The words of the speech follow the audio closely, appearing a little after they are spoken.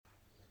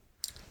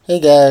Hey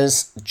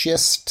guys,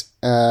 just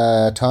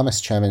Thomas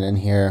chiming in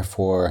here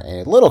for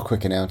a little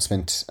quick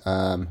announcement.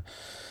 Dzido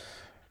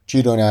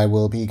and I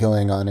will be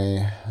going on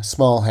a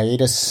small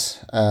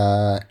hiatus,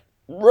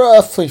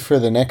 roughly for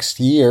the next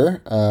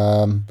year.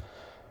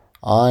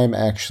 I'm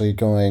actually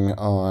going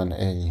on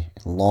a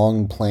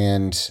long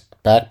planned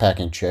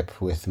backpacking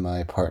trip with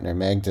my partner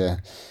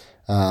Magda.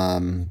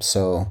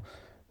 So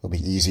it'll be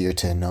easier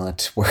to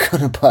not work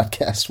on a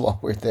podcast while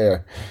we're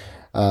there.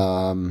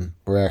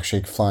 We're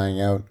actually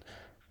flying out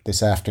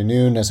this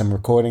afternoon as I'm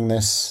recording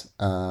this.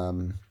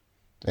 And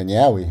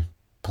yeah, we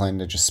plan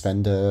to just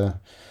spend a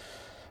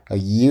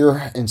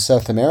year in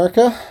South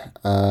America.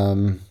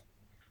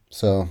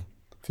 So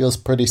feels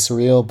pretty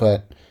surreal,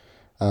 but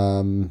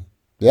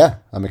yeah,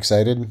 I'm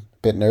excited, a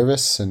bit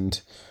nervous, and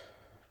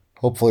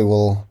hopefully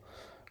we'll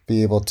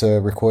be able to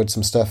record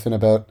some stuff in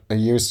about a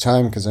year's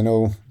time, because I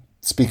know,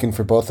 speaking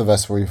for both of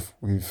us, we've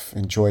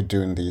enjoyed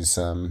doing these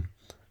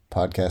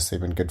podcasts.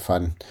 They've been good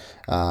fun.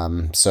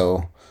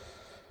 So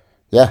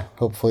yeah,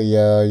 hopefully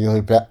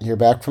you'll hear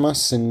back from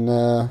us in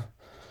a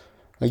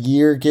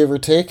year, give or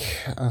take.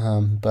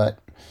 But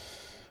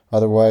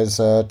otherwise,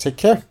 take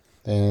care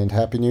and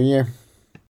Happy New Year.